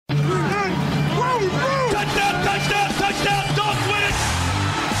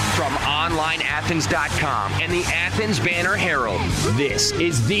OnlineAthens.com and the Athens Banner Herald. This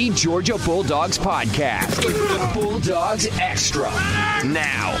is the Georgia Bulldogs podcast. Bulldogs Extra.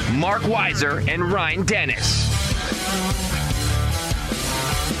 Now, Marc Weiszer and Ryne Dennis.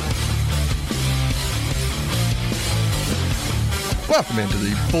 Welcome into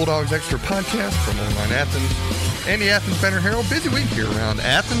the Bulldogs Extra podcast from OnlineAthens and the Athens Banner Herald. Busy week here around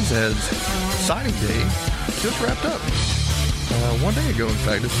Athens as signing day just wrapped up. 1 day ago, in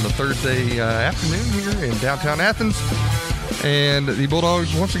fact. This is a Thursday afternoon here in downtown Athens. And the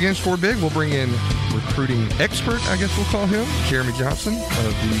Bulldogs once again scored big. We'll bring in recruiting expert, I guess we'll call him, Jeremy Johnson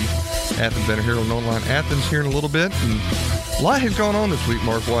of the Athens Banner Herald and OnlineAthens here in a little bit. And a lot has gone on this week,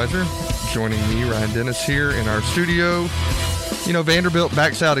 Marc Weiszer. Joining me, Ryne Dennis, here in our studio. You know, Vanderbilt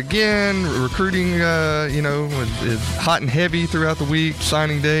backs out again. Recruiting, is hot and heavy throughout the week.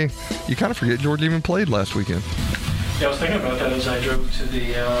 Signing day. You kind of forget Georgia even played last weekend. Yeah, I was thinking about that as I drove to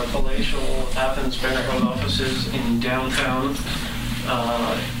the palatial Athens Banner Herald offices in downtown,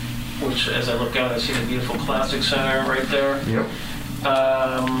 which, as I look out, I see the beautiful Classic Center right there. Yep.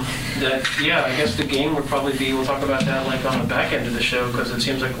 I guess the game would probably be, we'll talk about that like on the back end of the show because it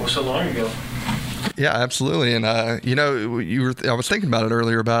seems like it was so long ago. Yeah, absolutely. And, I was thinking about it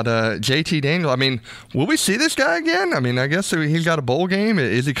earlier about JT Daniel. I mean, will we see this guy again? I mean, I guess he's got a bowl game.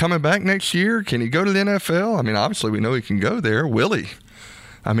 Is he coming back next year? Can he go to the NFL? I mean, obviously we know he can go there. Will he?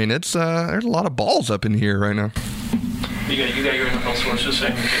 I mean, it's there's a lot of balls up in here right now. You got your NFL sources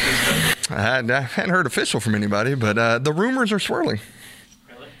saying you get this stuff? I hadn't heard official from anybody, but the rumors are swirling.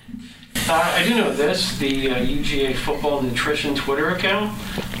 I do know this. The UGA Football Nutrition Twitter account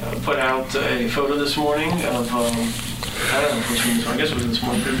put out a photo this morning of, I don't know if it was from this morning. I guess it was this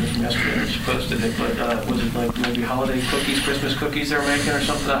morning, it was from yesterday. I just posted it, but was it like maybe holiday cookies, Christmas cookies they're making or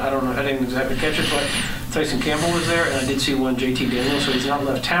something? I don't know. I didn't exactly catch it, but Tyson Campbell was there, and I did see one JT Daniel, so he's not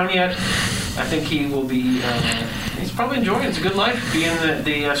left town yet. I think he will be, he's probably enjoying it. It's a good life being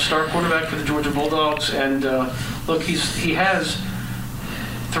the star quarterback for the Georgia Bulldogs. And look, he has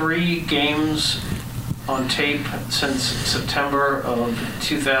 3 games on tape since September of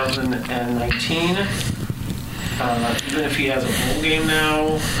 2019. Even if he has a bowl game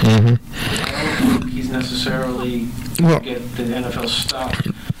now, I don't think he's necessarily going to get the NFL stock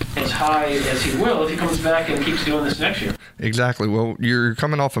as high as he will if he comes back and keeps doing this next year. Exactly. Well, you're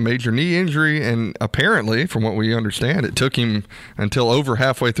coming off a major knee injury, and apparently, from what we understand, it took him until over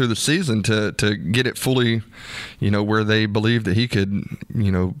halfway through the season to get it fully, where they believed that he could,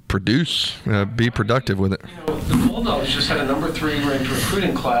 produce, be productive with it. The Bulldogs just had a number 3 ranked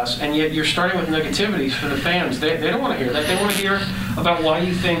recruiting class, and yet you're starting with negativities for the fans. They don't want to hear that. They want to hear about why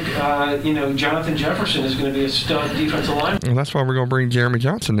you think, Jonathan Jefferson is going to be a stud defensive lineman. Well, that's why we're going to bring Jeremy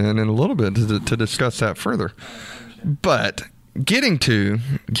Johnson in a little bit to discuss that further. But getting to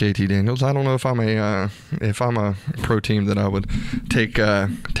JT Daniels, I don't know if I'm a pro team that I would take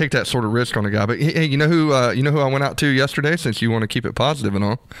that sort of risk on a guy. But hey, you know who I went out to yesterday, since you want to keep it positive and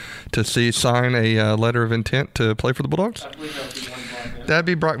all, to see sign a letter of intent to play for the Bulldogs? I believe that would be one. That'd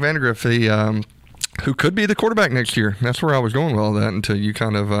be Brock Vandagriff, who could be the quarterback next year. That's where I was going with all that until you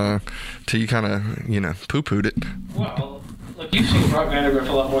kind of poo-pooed it. Well, look, you've seen Brock Vandagriff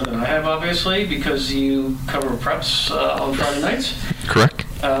a lot more than I have, obviously, because you cover preps on Friday nights. Correct.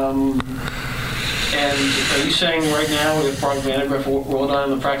 And are you saying right now, if Brock Vandagriff rolled on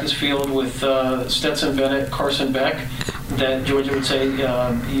the practice field with Stetson Bennett, Carson Beck, that Georgia would say,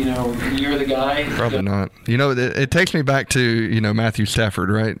 you're the guy? Probably not. It takes me back to, Matthew Stafford,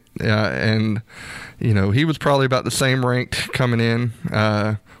 right? And, he was probably about the same ranked coming in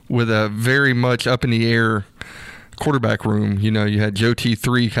with a very much up in the air quarterback room. You had Joe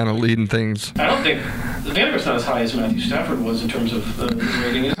T3 kind of leading things. I don't think Vandagriff's not as high as Matthew Stafford was in terms of the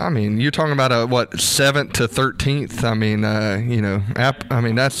rating. I mean, you're talking about 7th to 13th. I mean,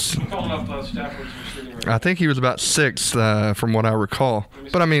 that's. I'm calling up Stafford's receiving rating. I think he was about 6th from what I recall.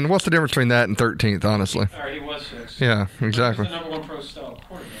 But I mean, what's the difference between that and 13th, honestly? All right, he was 6th. Yeah, exactly. He's the number 1 pro style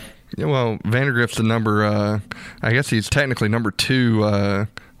quarterback. Yeah, well, Vandagriff's the number. I guess he's technically number 2.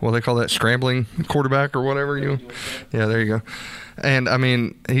 They call that scrambling quarterback or whatever. Yeah, there you go. And, I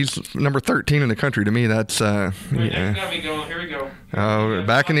mean, he's number 13 in the country. To me, that's... Got me going. Here we go. Oh,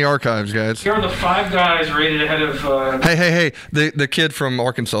 back in the archives, guys. Here are the 5 guys rated ahead of... Hey. The kid from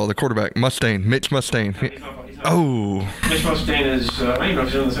Arkansas, the quarterback, Mustaine, Mitch Mustaine. He's not. Oh. Mitch Mustaine is... I don't even know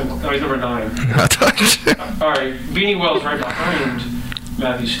if he's on the same... No, he's number 9. All right. Beanie Wells right behind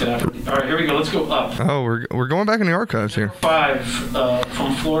Matthew Stafford. All right, here we go. Let's go up. Oh, we're going back in the archives here. 5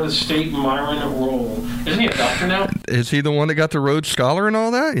 from Florida State, Myron Roll. Isn't he a doctor now? Is he the one that got the Rhodes Scholar and all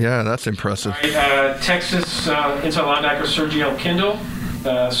that? Yeah, that's impressive. All right, Texas inside linebacker Sergio Kindle.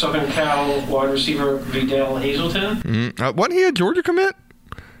 Southern Cal wide receiver Vidal Hazelton. Wasn't he a Georgia commit?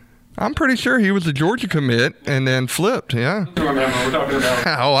 I'm pretty sure he was a Georgia commit and then flipped, yeah. I remember, we're talking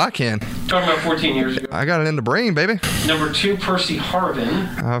about... Oh, I can. Talking about 14 years ago. I got it in the brain, baby. Number 2, Percy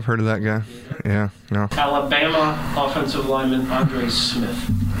Harvin. I've heard of that guy. Yeah, no. Alabama offensive lineman Andre Smith.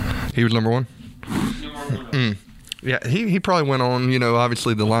 He was number 1? Number 1. Yeah, he probably went on,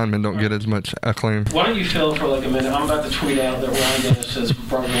 obviously the linemen don't get as much acclaim. Why don't you fill for like a minute? I'm about to tweet out that Ryne Dennis says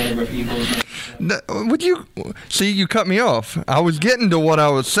Vandagriff Eagles. Would you see? You cut me off. I was getting to what I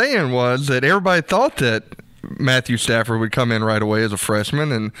was saying was that everybody thought that Matthew Stafford would come in right away as a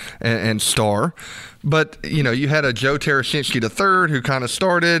freshman and star, but you had a Joe Tarasinski III who kind of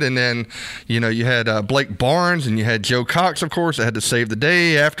started, and then you had Blake Barnes and you had Joe Cox, of course, that had to save the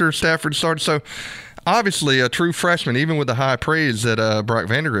day after Stafford started. So obviously, a true freshman, even with the high praise that Brock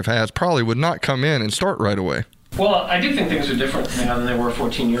Vandagriff has, probably would not come in and start right away. Well, I do think things are different now than they were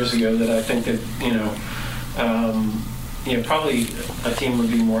 14 years ago. That I think that probably a team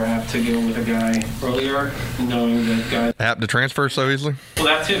would be more apt to go with a guy earlier, knowing that guy apt to transfer so easily. Well,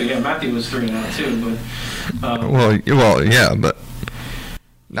 that too. Yeah, Matthew was 3 and out too, but well, yeah, but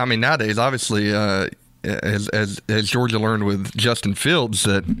I mean nowadays, obviously. As Georgia learned with Justin Fields,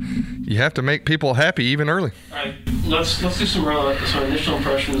 that you have to make people happy even early. All right, let's do some initial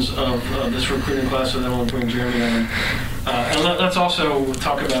impressions of this recruiting class, and then we'll bring Jeremy on. And let's also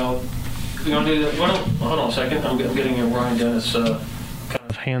talk about. You want to do that? Hold on a second. I'm getting a Ryne Dennis kind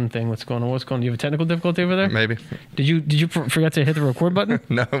of hand thing. What's going on? Do you have a technical difficulty over there? Maybe. Did you forget to hit the record button?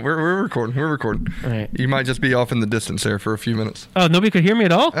 No, we're recording. We're recording. All right. You might just be off in the distance there for a few minutes. Oh, nobody could hear me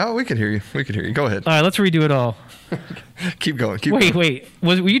at all? Oh, we could hear you. Go ahead. All right, let's redo it all. Keep going. Wait.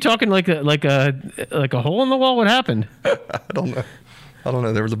 Were you talking like a hole in the wall? What happened? I don't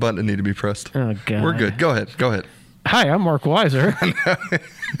know. There was a button that needed to be pressed. Oh God. We're good. Go ahead. Hi, I'm Marc Weiszer.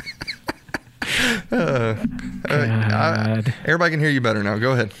 Everybody can hear you better now.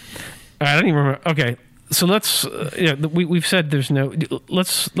 Go ahead. I don't even remember. Okay, so let's. We've said there's no.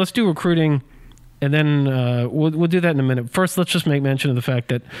 Let's do recruiting, and then we'll do that in a minute. First, let's just make mention of the fact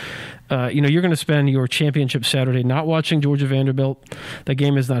that you're going to spend your championship Saturday not watching Georgia Vanderbilt. That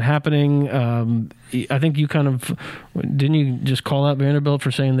game is not happening. I think you didn't you just call out Vanderbilt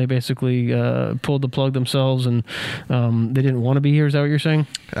for saying they basically pulled the plug themselves and they didn't want to be here? Is that what you're saying?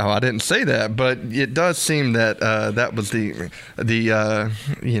 Oh, I didn't say that, but it does seem that that was the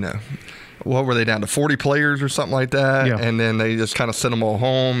what were they down to 40 players or something like that? Yeah. And then they just kind of sent them all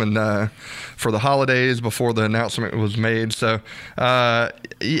home and for the holidays before the announcement was made. So I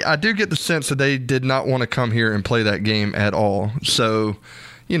do get the sense that they did not want to come here and play that game at all. So,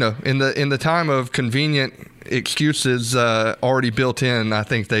 in the time of convenient excuses already built in, I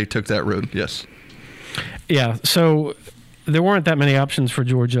think they took that road. Yes. Yeah. So there weren't that many options for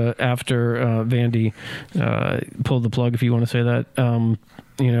Georgia after Vandy pulled the plug, if you want to say that.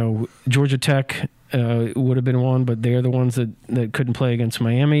 Georgia Tech would have been one, but they're the ones that couldn't play against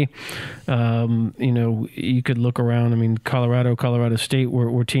Miami. You could look around. I mean, Colorado State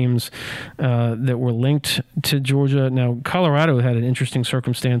were teams that were linked to Georgia. Now, Colorado had an interesting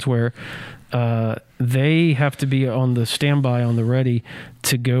circumstance where they have to be on the standby, on the ready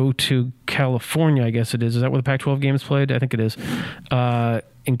to go to California, I guess it is. Is that where the Pac-12 games played? I think it is.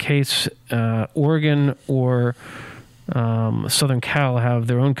 In case Oregon or Southern Cal have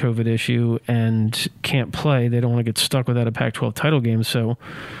their own COVID issue and can't play. They don't want to get stuck without a Pac-12 title game. So,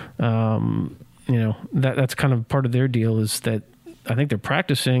 that's kind of part of their deal is that I think they're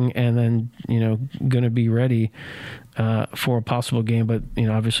practicing and then, going to be ready for a possible game. But,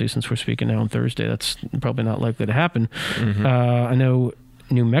 obviously since we're speaking now on Thursday, that's probably not likely to happen. Mm-hmm. I know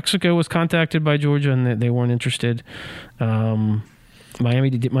New Mexico was contacted by Georgia and they weren't interested.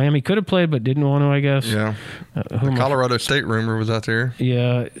 Miami could have played, but didn't want to, I guess. Yeah. The Colorado State rumor was out there.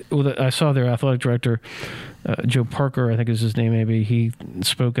 Yeah. Well, I saw their athletic director, Joe Parker, I think is his name maybe. He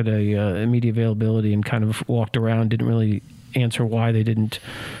spoke at a media availability and kind of walked around, didn't really answer why they didn't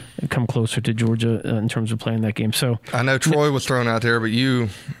come closer to Georgia in terms of playing that game. So I know Troy was thrown out there, but you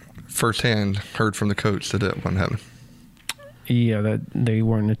firsthand heard from the coach that it wasn't happening. Yeah, that they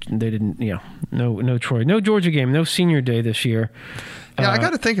weren't. They didn't. Yeah, no Troy, no Georgia game, no senior day this year. Yeah, I got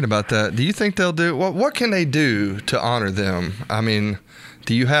to thinking about that. Do you think they'll do what can they do to honor them? I mean,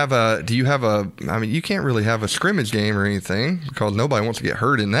 do you have a? I mean, you can't really have a scrimmage game or anything because nobody wants to get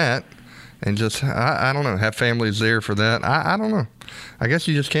hurt in that. And just I don't know, have families there for that. I don't know. I guess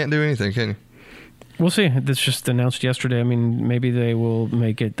you just can't do anything, can you? We'll see. This just announced yesterday. I mean, maybe they will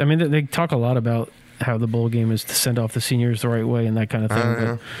make it. I mean, they talk a lot about how the bowl game is to send off the seniors the right way and that kind of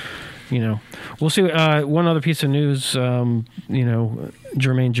thing. we'll see. One other piece of news,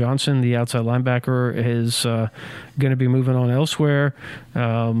 Jermaine Johnson, the outside linebacker, is going to be moving on elsewhere.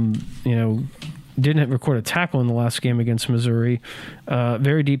 Didn't record a tackle in the last game against Missouri.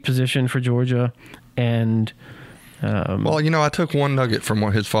 Very deep position for Georgia. And I took one nugget from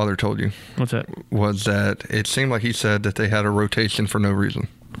what his father told you. What's that? Was that it seemed like he said that they had a rotation for no reason.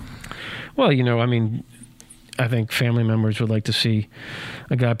 Well, I think family members would like to see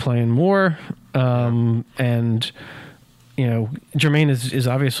a guy playing more. And, Jermaine is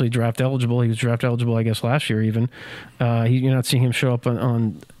obviously draft eligible. He was draft eligible, I guess, last year even. You're not seeing him show up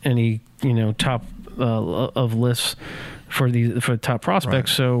on any, top of lists for top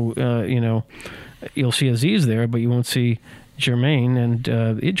prospects. Right. So, you'll see Aziz there, but you won't see Jermaine. And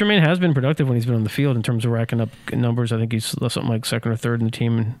Jermaine has been productive when he's been on the field in terms of racking up numbers. I think he's something like second or third in the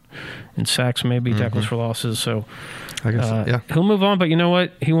team in sacks, maybe tackles for losses. So I guess he'll move on. But you know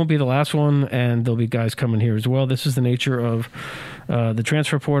what? He won't be the last one, and there'll be guys coming here as well. This is the nature of the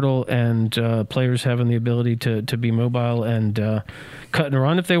transfer portal, and players having the ability to be mobile and cut and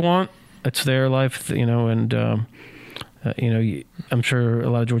run if they want. It's their life, and I'm sure a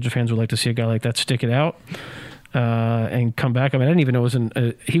lot of Georgia fans would like to see a guy like that stick it out and come back. I mean, I didn't even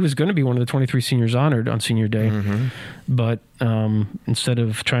know he was going to be one of the 23 seniors honored on senior day, but instead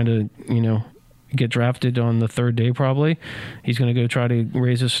of trying to, get drafted on the third day, probably he's going to go try to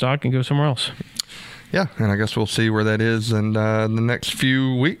raise his stock and go somewhere else. Yeah, and I guess we'll see where that is in the next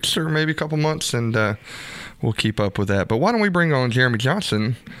few weeks or maybe a couple months, and we'll keep up with that. But why don't we bring on Jeremy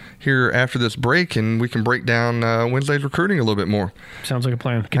Johnson here after this break, and we can break down Wednesday's recruiting a little bit more. Sounds like a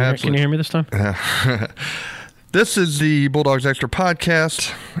plan. Can you hear me this time? This is the Bulldogs Extra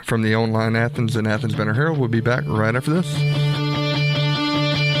podcast from the OnlineAthens and Athens Banner Herald. We'll be back right after this.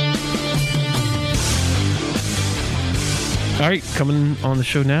 All right, coming on the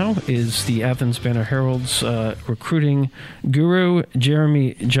show now is the Athens Banner Herald's recruiting guru,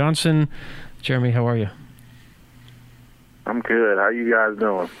 Jeremy Johnson. Jeremy, how are you? I'm good. How you guys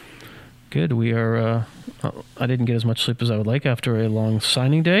doing? Good. We are. I didn't get as much sleep as I would like after a long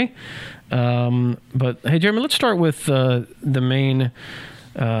signing day. But hey, Jeremy, let's start with the main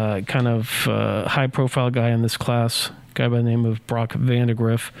kind of high-profile guy in this class, guy by the name of Brock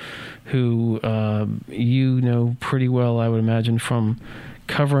Vandagriff, who you know pretty well, I would imagine, from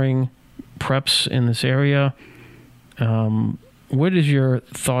covering preps in this area. What is your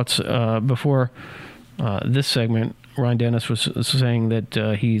thoughts before this segment? Ryne Dennis was saying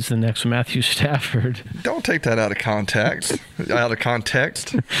that he's the next Matthew Stafford. Don't take that out of context.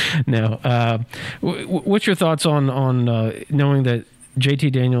 No. What's your thoughts on knowing that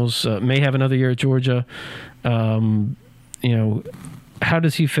JT Daniels may have another year at Georgia? How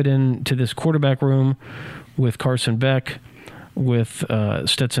does he fit into this quarterback room with Carson Beck, with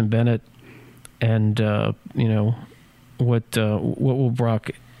Stetson Bennett, and what will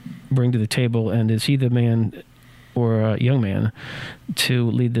Brock bring to the table? And is he the man or a young man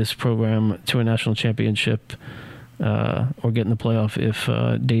to lead this program to a national championship or get in the playoff if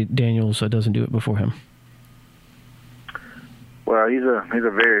Daniels doesn't do it before him? Well, he's a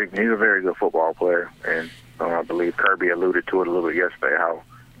very good football player, and I believe Kirby alluded to it a little bit yesterday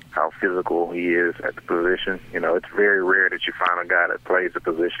how physical he is at the position. It's very rare that you find a guy that plays the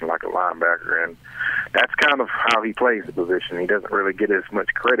position like a linebacker, and that's kind of how he plays the position. He doesn't really get as much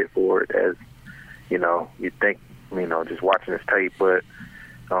credit for it as you'd think. Just watching his tape, but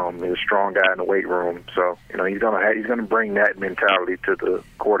he's a strong guy in the weight room. So he's gonna bring that mentality to the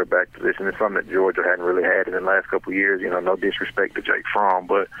quarterback position. It's something that Georgia hadn't really had in the last couple of years. No disrespect to Jake Fromm,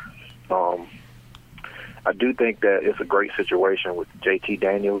 but I do think that it's a great situation with JT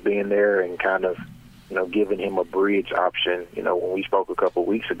Daniels being there and kind of giving him a bridge option. When we spoke a couple of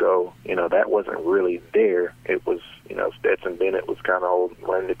weeks ago, that wasn't really there. It was Stetson Bennett was kind of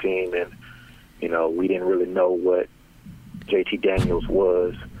running the team, and we didn't really know what JT Daniels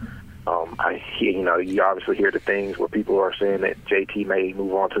was. You obviously hear the things where people are saying that JT may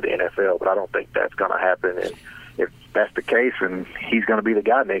move on to the NFL, but I don't think that's going to happen. And if that's the case, and he's going to be the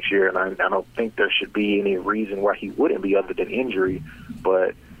guy next year, and I don't think there should be any reason why he wouldn't be other than injury.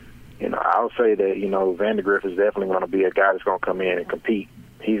 But, I'll say that, Vandagriff is definitely going to be a guy that's going to come in and compete.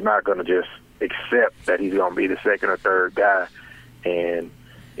 He's not going to just accept that he's going to be the second or third guy. And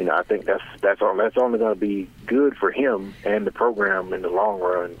I think that's only going to be good for him and the program in the long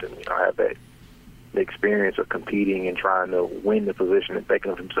run to have that the experience of competing and trying to win the position and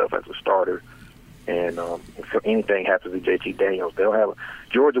thinking of himself as a starter. And if anything happens to JT Daniels,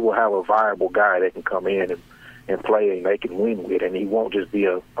 Georgia will have a viable guy that can come in and play and they can win with, and he won't just be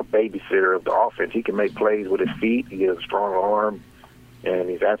a babysitter of the offense. He can make plays with his feet. He has a strong arm. and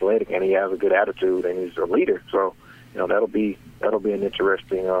he's athletic, and he has a good attitude, and he's a leader. So, that'll be an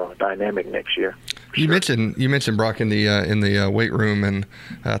interesting dynamic next year. You mentioned Brock in the weight room, and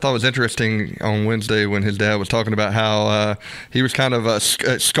I thought it was interesting on Wednesday when his dad was talking about how he was kind of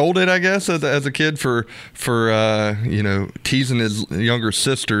scolded, I guess, as a kid for teasing his younger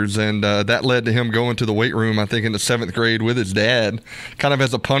sisters, and that led to him going to the weight room, I think, in the 7th grade with his dad, kind of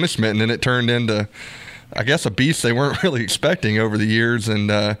as a punishment, and then it turned into, I guess, a beast they weren't really expecting over the years, and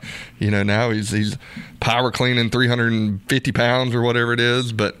now he's power cleaning 350 pounds or whatever it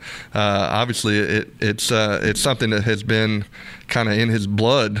is. But obviously, it's something that has been kind of in his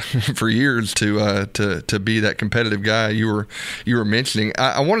blood for years to be that competitive guy you were mentioning.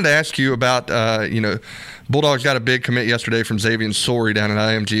 I wanted to ask you about Bulldogs got a big commit yesterday from Xavier Sori down at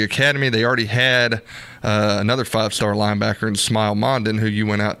IMG Academy. They already had another 5-star linebacker in Smile Mondon, who you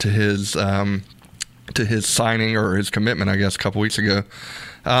went out to his signing or his commitment, I guess, a couple weeks ago.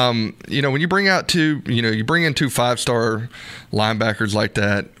 When you bring in two 5-star linebackers like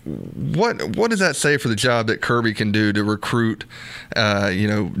that, what does that say for the job that Kirby can do to recruit,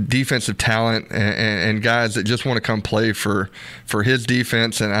 defensive talent and guys that just want to come play for his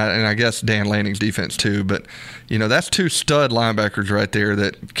defense and I guess Dan Lanning's defense too. But that's 2 stud linebackers right there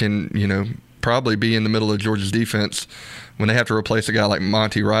that can probably be in the middle of Georgia's defense when they have to replace a guy like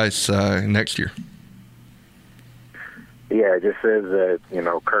Monty Rice next year. Yeah, it just says that,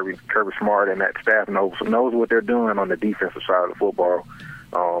 Kirby Smart and that staff knows what they're doing on the defensive side of the football.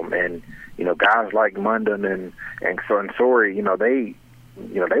 And guys like Mondon and Sori,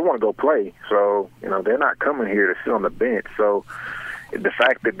 they want to go play. So, they're not coming here to sit on the bench. So the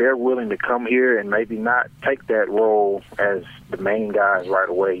fact that they're willing to come here and maybe not take that role as the main guys right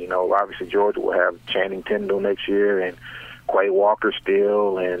away, obviously Georgia will have Channing Tindall next year and Quay Walker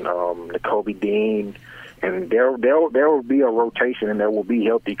still and Nakobe Dean. And there will be a rotation and there will be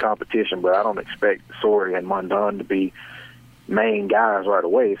healthy competition, but I don't expect Sori and Mondon to be main guys right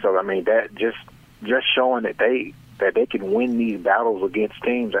away. So that just showing that they can win these battles against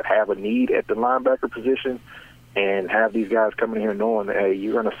teams that have a need at the linebacker position, and have these guys coming here knowing that, hey,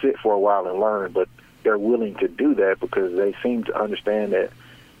 you're going to sit for a while and learn, but they're willing to do that because they seem to understand that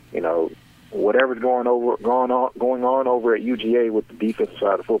whatever's going on over at UGA with the defensive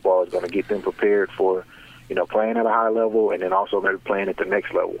side of football is going to get them prepared for playing at a high level and then also maybe playing at the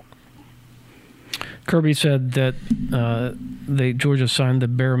next level. Kirby said that Georgia signed the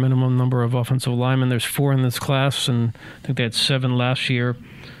bare minimum number of offensive linemen. There's 4 in this class, and I think they had 7 last year.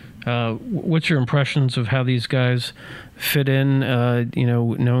 What's your impressions of how these guys fit in,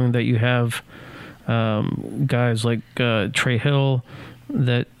 knowing that you have guys like Trey Hill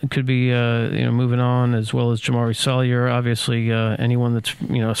that could be moving on, as well as Jamari Salyer. Obviously, anyone that's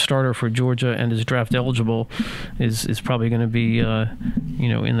a starter for Georgia and is draft eligible is probably going to be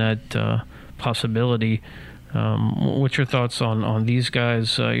in that possibility. What's your thoughts on these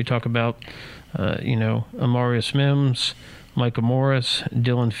guys? You talk about Amarius Mims, Micah Morris,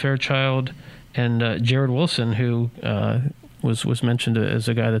 Dylan Fairchild, and Jared Wilson, who was mentioned as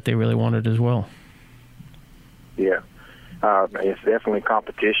a guy that they really wanted as well. Yeah. It's definitely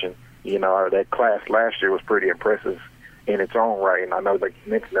competition. That class last year was pretty impressive in its own right. And I know, like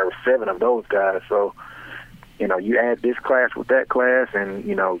you mentioned, there were 7 of those guys. So, you add this class with that class and,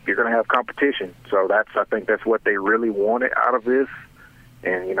 you're going to have competition. So I think that's what they really wanted out of this.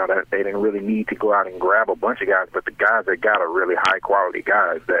 And, that they didn't really need to go out and grab a bunch of guys, but the guys that got are really high-quality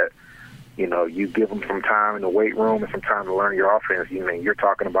guys that, you give them some time in the weight room and some time to learn your offense. You're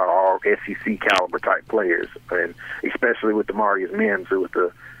talking about all SEC caliber type players, and especially with Amarius Mims, who was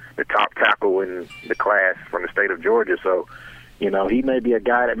the top tackle in the class from the state of Georgia. So, he may be a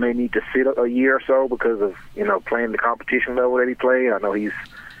guy that may need to sit a year or so because of, playing the competition level that he played. I know he's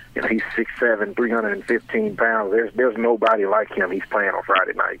 6'7", 315 pounds. There's nobody like him. He's playing on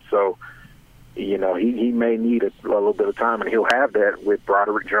Friday night. So, he may need a little bit of time, and he'll have that with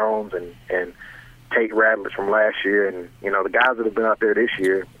Broderick Jones and Tate Radlers from last year and, the guys that have been out there this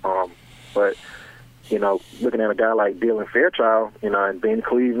year. But, looking at a guy like Dylan Fairchild, and Ben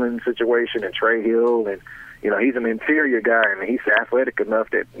Cleveland's situation and Trey Hill, and, he's an interior guy, and he's athletic enough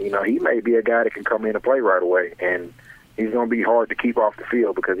that, he may be a guy that can come in and play right away. And he's going to be hard to keep off the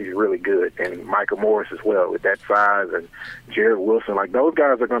field because he's really good. And Micah Morris as well with that size, and Jared Wilson. Like, those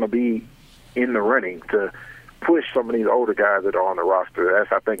guys are going to be in the running to push some of these older guys that are on the roster.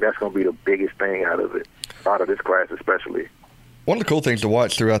 I think that's going to be the biggest thing out of this class especially. One of the cool things to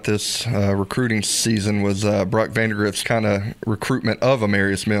watch throughout this recruiting season was Brock Vandagriff's kind of recruitment of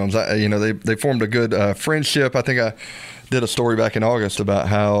Amarius Mims. They formed a good friendship. I think I did a story back in August about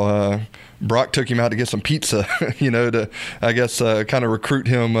how Brock took him out to get some pizza, to, I guess, kind of recruit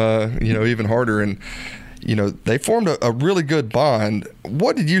him, even harder. And, they formed a really good bond.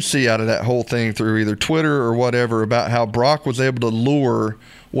 What did you see out of that whole thing through either Twitter or whatever about how Brock was able to lure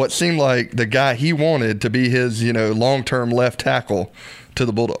what seemed like the guy he wanted to be his, long-term left tackle to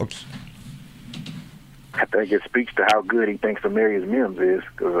the Bulldogs? I think it speaks to how good he thinks Amarius Mims is,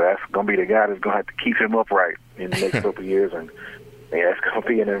 because that's going to be the guy that's going to have to keep him upright in the next couple of years. And that's going to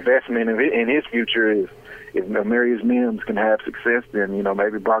be an investment in his future. If Amarius Mims can have success, then,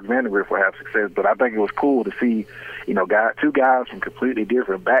 maybe Brock Vandagriff will have success. But I think it was cool to see, two guys from completely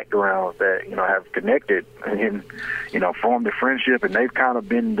different backgrounds that, have connected and, formed a friendship. And they've kind of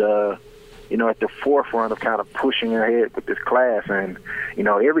been at the forefront of kind of pushing ahead with this class. And,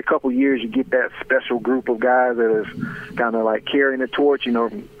 every couple of years you get that special group of guys that is kind of like carrying the torch.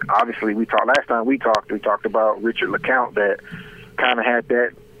 Obviously last time we talked about Richard LeCount, that kind of had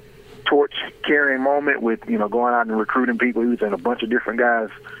that torch carrying moment with, going out and recruiting people. He was in a bunch of different guys'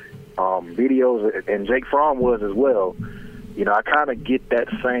 videos, and Jake Fromm was as well. I kind of get that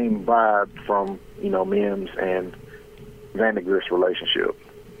same vibe from, Mims and Vandagriff's relationship.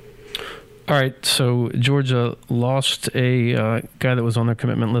 All right, so Georgia lost a guy that was on their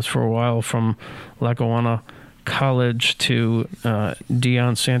commitment list for a while from Lackawanna College to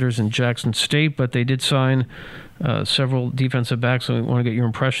Deion Sanders in Jackson State, but they did sign several defensive backs. So we want to get your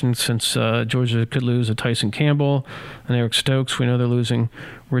impression, since Georgia could lose a Tyson Campbell and Eric Stokes. We know they're losing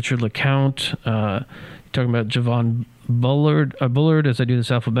Richard LeCount. Talking about Javon Bullard, as I do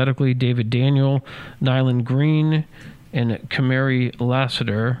this alphabetically, David Daniel, Nyland Green, and Kamari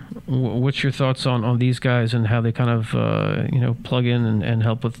Lassiter. What's your thoughts on these guys and how they kind of plug in and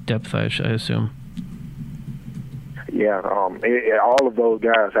help with depth, I assume? Yeah, all of those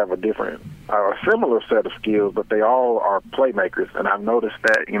guys have a similar set of skills, but they all are playmakers. And I've noticed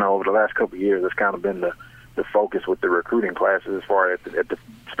that, over the last couple of years, it's kind of been the focus with the recruiting classes, as far as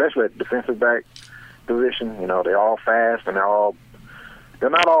especially at the defensive back position. They're all fast, and they're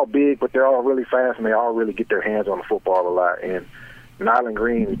not all big, but they're all really fast, and they all really get their hands on the football a lot. And Nyland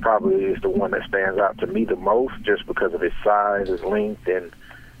Green probably is the one that stands out to me the most, just because of his size, his length, and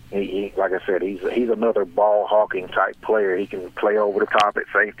he, like I said, he's another ball hawking type player. He can play over the top at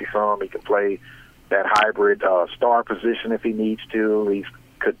safety some. He can play that hybrid star position if he needs to. He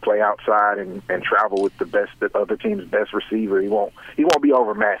could play outside and travel with the other team's best receiver. He won't be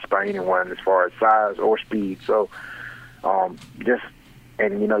overmatched by anyone as far as size or speed. So you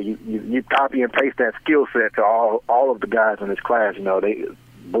copy and paste that skill set to all of the guys in this class. They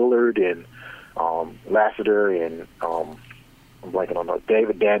Bullard and Lassiter and I'm blanking on those.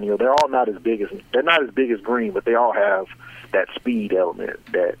 David Daniel. They're all not as big as Green, but they all have that speed element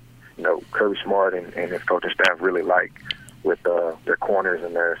that Kirby Smart and his coaching staff really like with their corners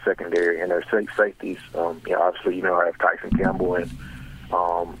and their secondary and their safeties. Obviously, I have Tyson Campbell and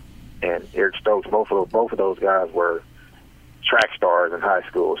Eric Stokes. Both of those guys were track stars in high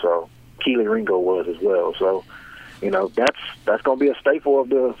school. So Keely Ringo was as well. So that's going to be a staple of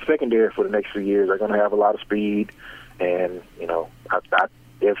the secondary for the next few years. They're going to have a lot of speed. And,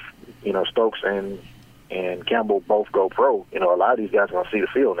 if Stokes and Campbell both go pro, a lot of these guys are going to see the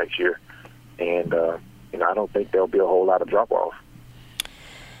field next year. And, I don't think there'll be a whole lot of drop-off.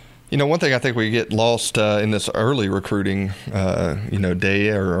 One thing I think we get lost in this early recruiting, day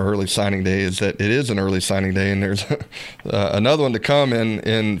or early signing day is that it is an early signing day, and there's another one to come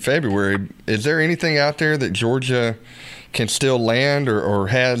in February. Is there anything out there that Georgia can still land or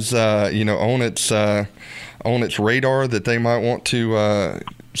has, on its radar that they might want to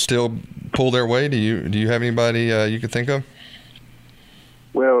still pull their way? Do you have anybody you could think of?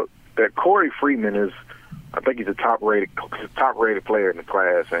 Well, that Corey Freeman I think he's a top-rated player in the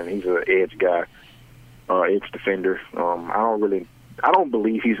class, and he's an edge guy, edge defender. I don't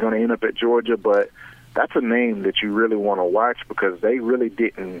believe he's going to end up at Georgia, but that's a name that you really want to watch, because they really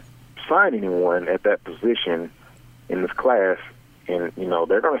didn't sign anyone at that position in this class. And,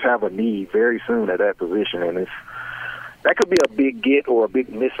 they're going to have a need very soon at that position. And that could be a big get or a big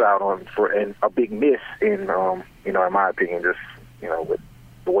miss out and a big miss in my opinion, just, with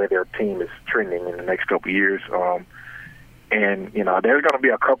the way their team is trending in the next couple of years. There's going to be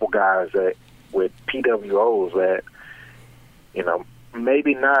a couple guys that with PWOs that,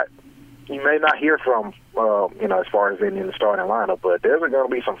 maybe not, you may not hear from, as far as in the starting lineup, but there's going to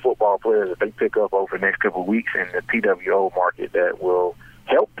be some football players that they pick up over the next couple of weeks in the PWO market that will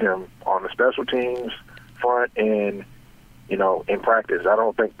help them on the special teams front and, in practice. I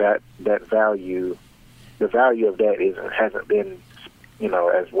don't think that value, the value of that hasn't been,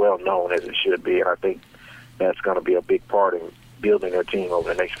 as well known as it should be. And I think that's going to be a big part in building their team over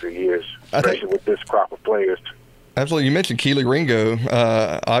the next few years, especially with this crop of players. Absolutely. You mentioned Keely Ringo,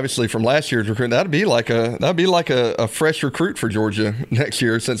 obviously from last year's recruit. That'd be like a fresh recruit for Georgia next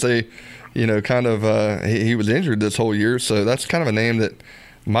year, since they, he was injured this whole year. So that's kind of a name that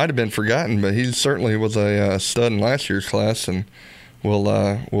might have been forgotten, but he certainly was a stud in last year's class, and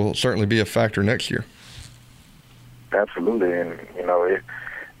will certainly be a factor next year. Absolutely, and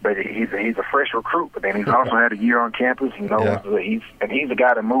but he's a fresh recruit, but then he's also had a year on campus. He's a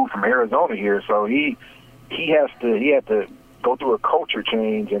guy that moved from Arizona here, so he had to go through a culture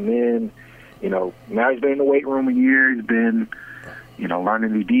change, and then now he's been in the weight room a year. He's been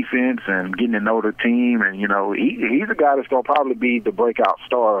learning the defense and getting to know the team, and he's a guy that's gonna probably be the breakout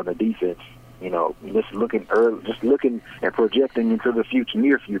star on the defense. Just looking and projecting into the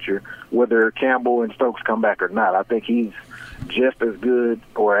near future, whether Campbell and Stokes come back or not. I think he's just as good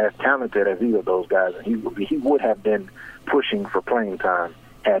or as talented as either of those guys, and he would have been pushing for playing time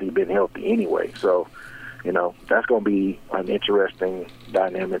had he been healthy anyway. So, that's going to be an interesting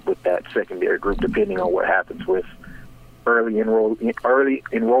dynamic with that secondary group, depending on what happens with early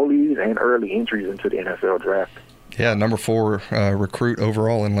enrollees and early entries into the NFL draft. Yeah, number 4 recruit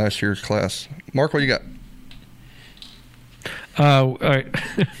overall in last year's class. Mark, what you got? All right.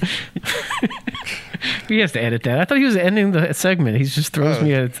 He has to edit that. I thought he was ending the segment. He just throws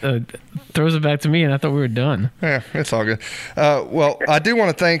throws it back to me, and I thought we were done. Yeah, it's all good. Well, I do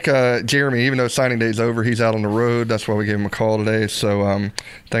want to thank Jeremy. Even though signing day is over, he's out on the road. That's why we gave him a call today. So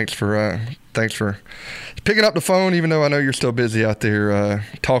thanks for picking up the phone, even though I know you're still busy out there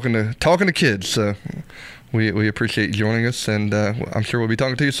talking to kids. So we appreciate you joining us, and I'm sure we'll be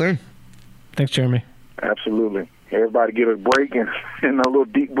talking to you soon. Thanks, Jeremy. Absolutely. Everybody get a break and a little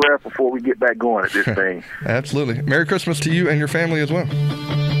deep breath before we get back going at this thing. Absolutely. Merry Christmas to you and your family as well.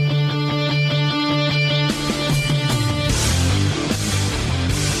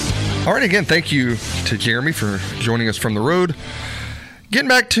 All right, again, thank you to Jeremy for joining us from the road. Getting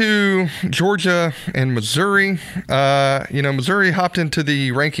back to Georgia and Missouri, Missouri hopped into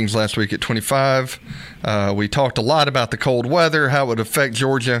the rankings last week at 25. We talked a lot about the cold weather, how it would affect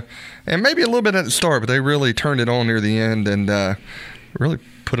Georgia, and maybe a little bit at the start, but they really turned it on near the end and really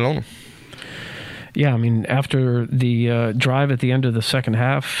put it on them. Yeah, I mean, after the drive at the end of the second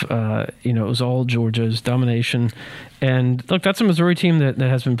half, it was all Georgia's domination. And look, that's a Missouri team that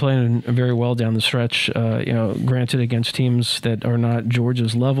has been playing very well down the stretch, granted against teams that are not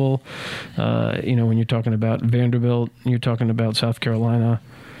Georgia's level. When you're talking about Vanderbilt, you're talking about South Carolina,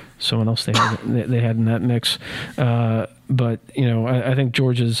 someone else they had in that mix. But I think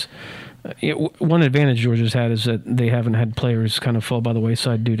Georgia's one advantage Georgia's had is that they haven't had players kind of fall by the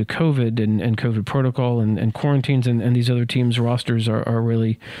wayside due to COVID and COVID protocol and quarantines, and these other teams' rosters are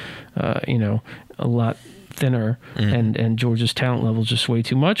really, a lot thinner, and Georgia's talent level is just way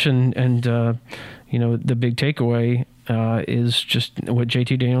too much. And the big takeaway is just what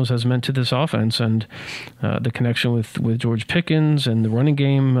JT Daniels has meant to this offense, and the connection with George Pickens and the running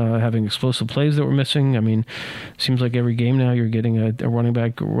game, having explosive plays that were missing. I mean, it seems like every game now you're getting a running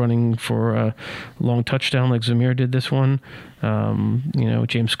back running for a long touchdown like Zamir did this one.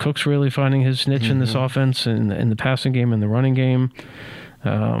 James Cook's really finding his niche in this offense and in the passing game and the running game.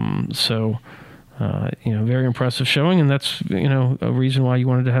 Very impressive showing, and that's a reason why you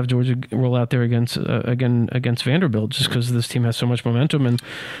wanted to have Georgia roll out there against Vanderbilt, just because this team has so much momentum.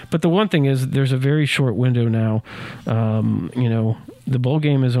 But the one thing is, there's a very short window now. The bowl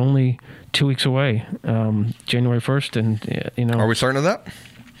game is only 2 weeks away, January 1st, and Are we certain of that?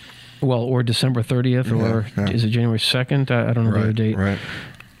 Well, or December 30th, or is it January 2nd? I don't know the other date. Right.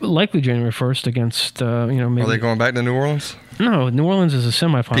 Likely January 1st against, maybe. Are they going back to New Orleans? No, New Orleans is a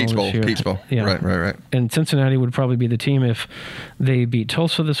semifinal this year. Peach Bowl. Yeah. Right. And Cincinnati would probably be the team if they beat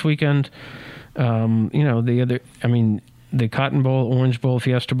Tulsa this weekend. The Cotton Bowl, Orange Bowl,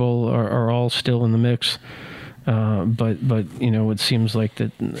 Fiesta Bowl are all still in the mix. But it seems like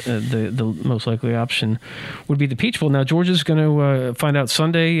that the most likely option would be the Peach Bowl. Now, Georgia's going to find out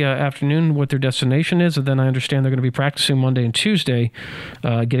Sunday afternoon what their destination is, and then I understand they're going to be practicing Monday and Tuesday,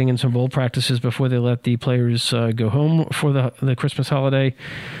 getting in some bowl practices before they let the players go home for the Christmas holiday,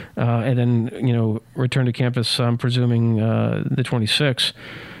 and then return to campus, I'm presuming the 26th,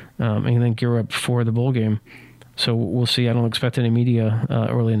 and then gear up for the bowl game. So we'll see. I don't expect any media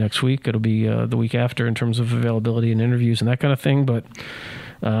early next week. It'll be the week after in terms of availability and interviews and that kind of thing. But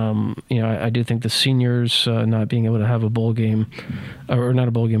I do think the seniors not being able to have a bowl game, or not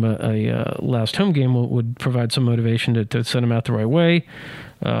a bowl game, a last home game would provide some motivation to send them out the right way.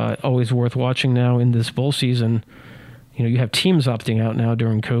 Always worth watching now in this bowl season. You have teams opting out now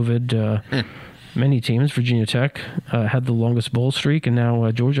during COVID. Many teams, Virginia Tech had the longest bowl streak, and now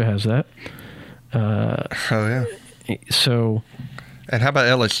Georgia has that. So, and how about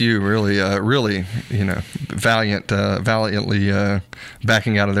LSU? Really, valiantly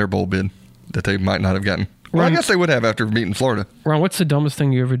backing out of their bowl bid that they might not have gotten. Well, Ron, I guess they would have after beating Florida. Ron, what's the dumbest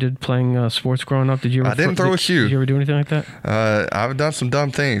thing you ever did playing sports growing up? Did you? I didn't throw a shoe. Did you ever do anything like that? I've done some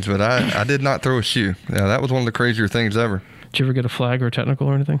dumb things, but I did not throw a shoe. Yeah, that was one of the crazier things ever. Did you ever get a flag or a technical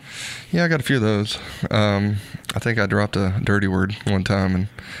or anything? Yeah, I got a few of those. I think I dropped a dirty word one time, and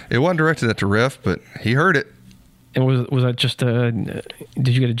it wasn't directed at the ref, but he heard it. And was that just? Did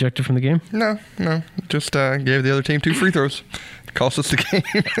you get ejected from the game? No. Just gave the other team 2 free throws. Cost us the game.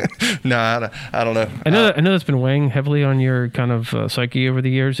 No, I don't know. I know that's been weighing heavily on your kind of psyche over the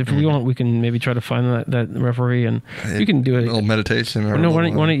years. If we want, we can maybe try to find that referee, and you can do a little meditation. Or why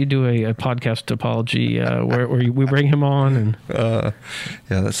don't you do a podcast apology where we bring him on? And yeah,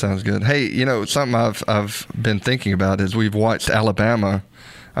 that sounds good. Hey, something I've been thinking about is we've watched Alabama.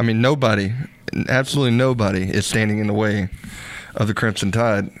 I mean, absolutely nobody is standing in the way of the Crimson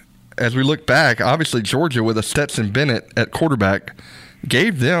Tide. As we look back, obviously Georgia with a Stetson Bennett at quarterback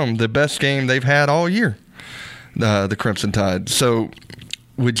gave them the best game they've had all year, the Crimson Tide. So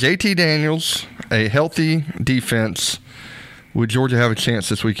with JT Daniels, a healthy defense, would Georgia have a chance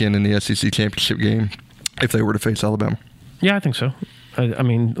this weekend in the SEC championship game if they were to face Alabama? Yeah, I think so. I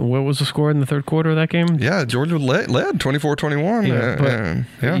mean, what was the score in the third quarter of that game? Yeah, Georgia led 24-21.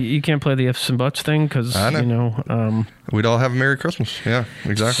 Yeah, you can't play the ifs and buts thing because, we'd all have a Merry Christmas. Yeah,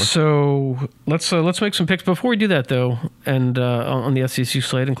 exactly. So let's make some picks. Before we do that, though, and on the SEC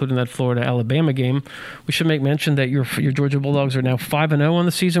slate, including that Florida-Alabama game, we should make mention that your Georgia Bulldogs are now 5-0 on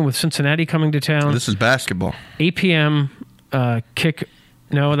the season with Cincinnati coming to town. This is basketball. 8 p.m. Kick.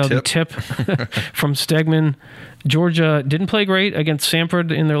 No, that'll be tip from Stegman. Georgia didn't play great against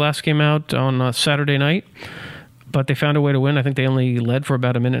Samford in their last game out on Saturday night, but they found a way to win. I think they only led for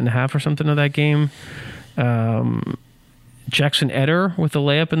about a minute and a half or something of that game. Jackson Eder with a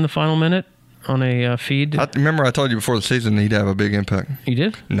layup in the final minute on a feed. Remember I told you before the season he'd have a big impact. You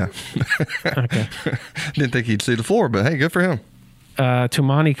did? No. Okay. Didn't think he'd see the floor, but hey, good for him.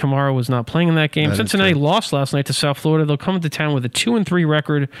 Tumani Kamara was not playing in that game. Cincinnati lost last night to South Florida. They'll come into town with a 2-3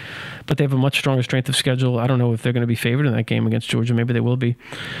 record, but they have a much stronger strength of schedule. I don't know if they're going to be favored in that game against Georgia. Maybe they will be.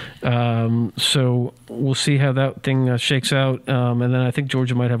 So we'll see how that thing shakes out. And then I think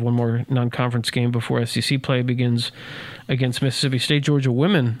Georgia might have one more non-conference game before SEC play begins against Mississippi State. Georgia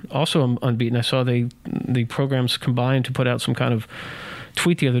women also unbeaten. I saw the programs combined to put out some kind of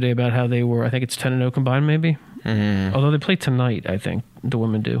tweet the other day about how they were, I think it's 10-0 combined maybe. Mm-hmm. Although they play tonight, I think the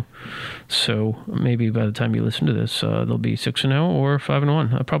women do. So maybe by the time you listen to this, they'll be 6-0 or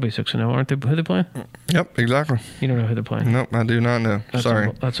 5-1. Probably 6-0, aren't they? Who they playing? Yep, exactly. You don't know who they're playing? Nope, I do not know.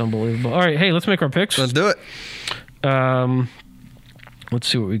 Sorry. That's unbelievable. All right, hey, let's make our picks. Let's do it. Let's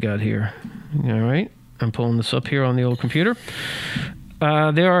see what we got here. All right, I'm pulling this up here on the old computer.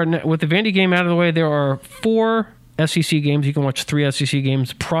 There are, with the Vandy game out of the way, there are 4 SEC games. You can watch 3 SEC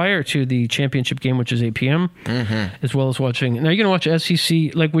games prior to the championship game, which is 8 p.m., as well as watching. Now, you're going to watch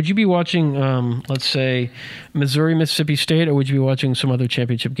SEC. Like, would you be watching, let's say, Missouri, Mississippi State, or would you be watching some other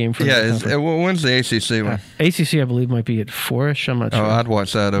championship game? When's the ACC one? ACC, I believe, might be at 4-ish. I'm not sure. Oh, I'd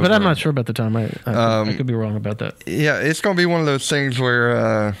watch that over. But I'm not sure about the time. I could be wrong about that. Yeah, it's going to be one of those things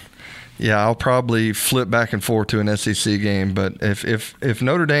where, I'll probably flip back and forth to an SEC game. But if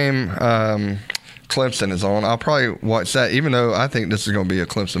Notre Dame... Clemson is on, I'll probably watch that, even though I think this is going to be a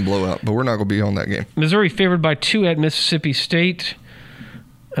Clemson blowout, but we're not going to be on that game. Missouri favored by 2 at Mississippi State.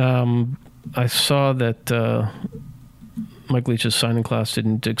 I saw that Mike Leach's signing class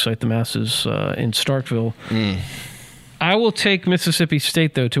didn't excite the masses in Starkville. I will take Mississippi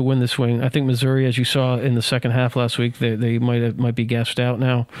State, though, to win this wing. I think Missouri, as you saw in the second half last week, they might be gassed out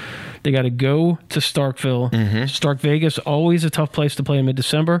now. They got to go to Starkville. Stark Vegas, always a tough place to play in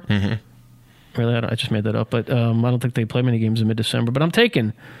mid-December. Really, I just made that up, but I don't think they play many games in mid-December. But I'm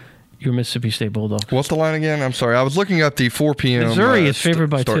taking your Mississippi State Bulldogs. What's the line again? I'm sorry. I was looking up the 4 p.m. Missouri is favored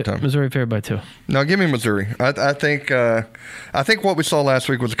by 2. Time. Missouri favored by 2. No, give me Missouri. I think what we saw last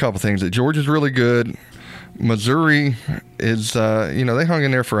week was a couple things. That Georgia's really good. Missouri is, they hung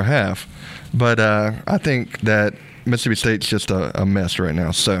in there for a half. But I think that Mississippi State's just a mess right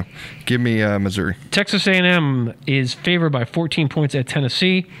now. So give me Missouri. Texas A&M is favored by 14 points at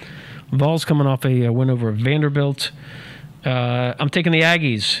Tennessee. Vols coming off a win over Vanderbilt. I'm taking the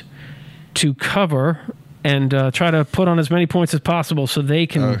Aggies to cover and try to put on as many points as possible so they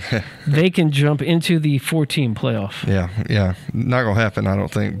can jump into the 4-team playoff. Yeah. Not going to happen, I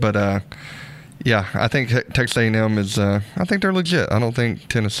don't think. But, I think Texas A&M is I think they're legit. I don't think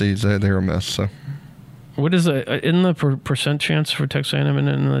Tennessee's they're a mess. So, what is in the percent chance for Texas A&M in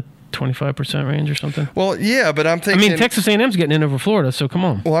the 25% range or something? Well, yeah, but I'm thinking... Texas A&M's getting in over Florida, so come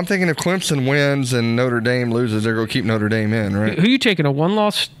on. Well, I'm thinking if Clemson wins and Notre Dame loses, they're going to keep Notre Dame in, right? Who are you taking, a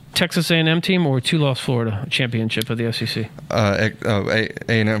one-loss Texas A&M team or a two-loss Florida championship of the SEC?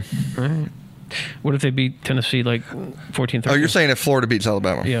 A&M. All right. What if they beat Tennessee like 14-13? Oh, you're saying if Florida beats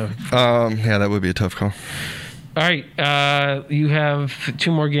Alabama? Yeah. That would be a tough call. All right. You have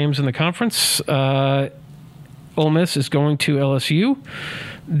 2 more games in the conference. Ole Miss is going to LSU.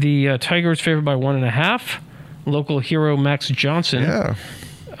 The Tigers favored by 1.5. Local hero Max Johnson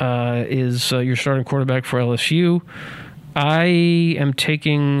is your starting quarterback for LSU. I am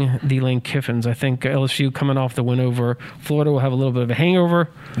taking the Lane Kiffins. I think LSU coming off the win over Florida will have a little bit of a hangover.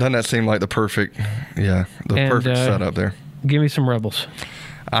 Doesn't that seem like the perfect setup there? Give me some Rebels.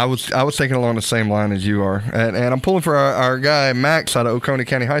 I was thinking along the same line as you are, and I'm pulling for our guy Max out of Oconee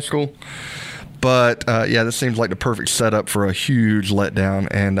County High School. But, this seems like the perfect setup for a huge letdown.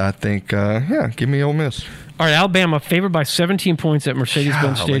 And I think, give me Ole Miss. All right, Alabama favored by 17 points at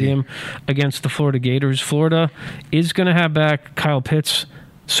Mercedes-Benz Stadium against the Florida Gators. Florida is going to have back Kyle Pitts,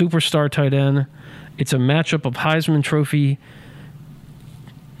 superstar tight end. It's a matchup of Heisman Trophy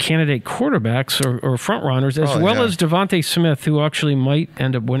candidate quarterbacks or front runners, as as Devontae Smith, who actually might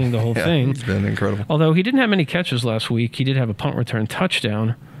end up winning the whole thing. He's been incredible. Although he didn't have many catches last week. He did have a punt return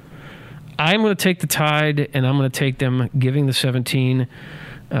touchdown. I'm going to take the Tide, and I'm going to take them giving the 17.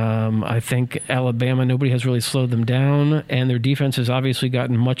 I think Alabama, nobody has really slowed them down, and their defense has obviously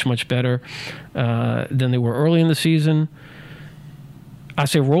gotten much, much better than they were early in the season. I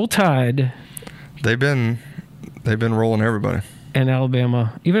say roll Tide. They've been rolling everybody. And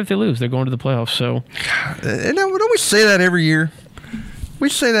Alabama, even if they lose, they're going to the playoffs. So, don't we say that every year? We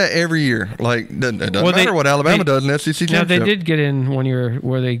say that every year. Like, it doesn't matter what Alabama does in the SEC championship. Now, they did get in one year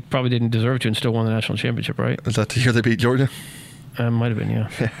where they probably didn't deserve to and still won the national championship, right? Is that the year they beat Georgia? Might have been,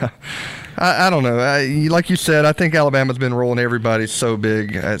 yeah. I don't know. Like you said, I think Alabama's been rolling everybody so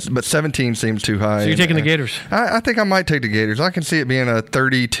big. But 17 seems too high. So you're taking the Gators? I think I might take the Gators. I can see it being a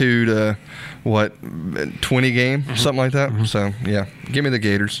 32 to, 20 game, something like that. Mm-hmm. So, yeah, give me the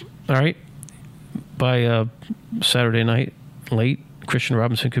Gators. All right. By Saturday night, late, Christian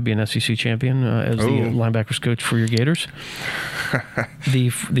Robinson could be an SEC champion as the linebackers coach for your Gators.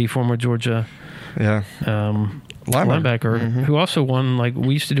 the former Georgia linebacker who also won,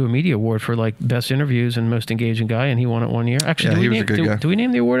 we used to do a media award for best interviews and most engaging guy, and he won it one year. Actually, he was a good guy. Do we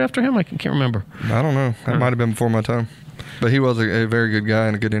name the award after him? I can't remember. I don't know. That might have been before my time. But he was a very good guy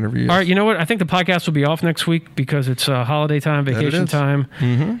and a good interview. All right, you know what? I think the podcast will be off next week because it's holiday time, vacation time.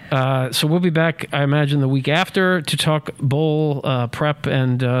 Mm-hmm. So we'll be back, I imagine, the week after to talk bowl prep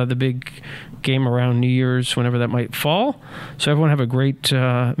and the big game around New Year's, whenever that might fall. So everyone have a great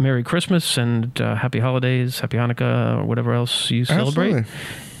Merry Christmas and Happy Holidays, Happy Hanukkah, or whatever else you celebrate.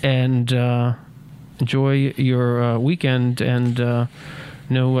 Absolutely. And enjoy your weekend and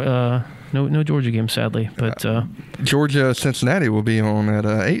no Georgia game, sadly. But Georgia-Cincinnati will be on at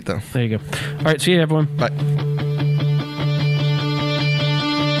 8, though. There you go. All right, see you, everyone. Bye.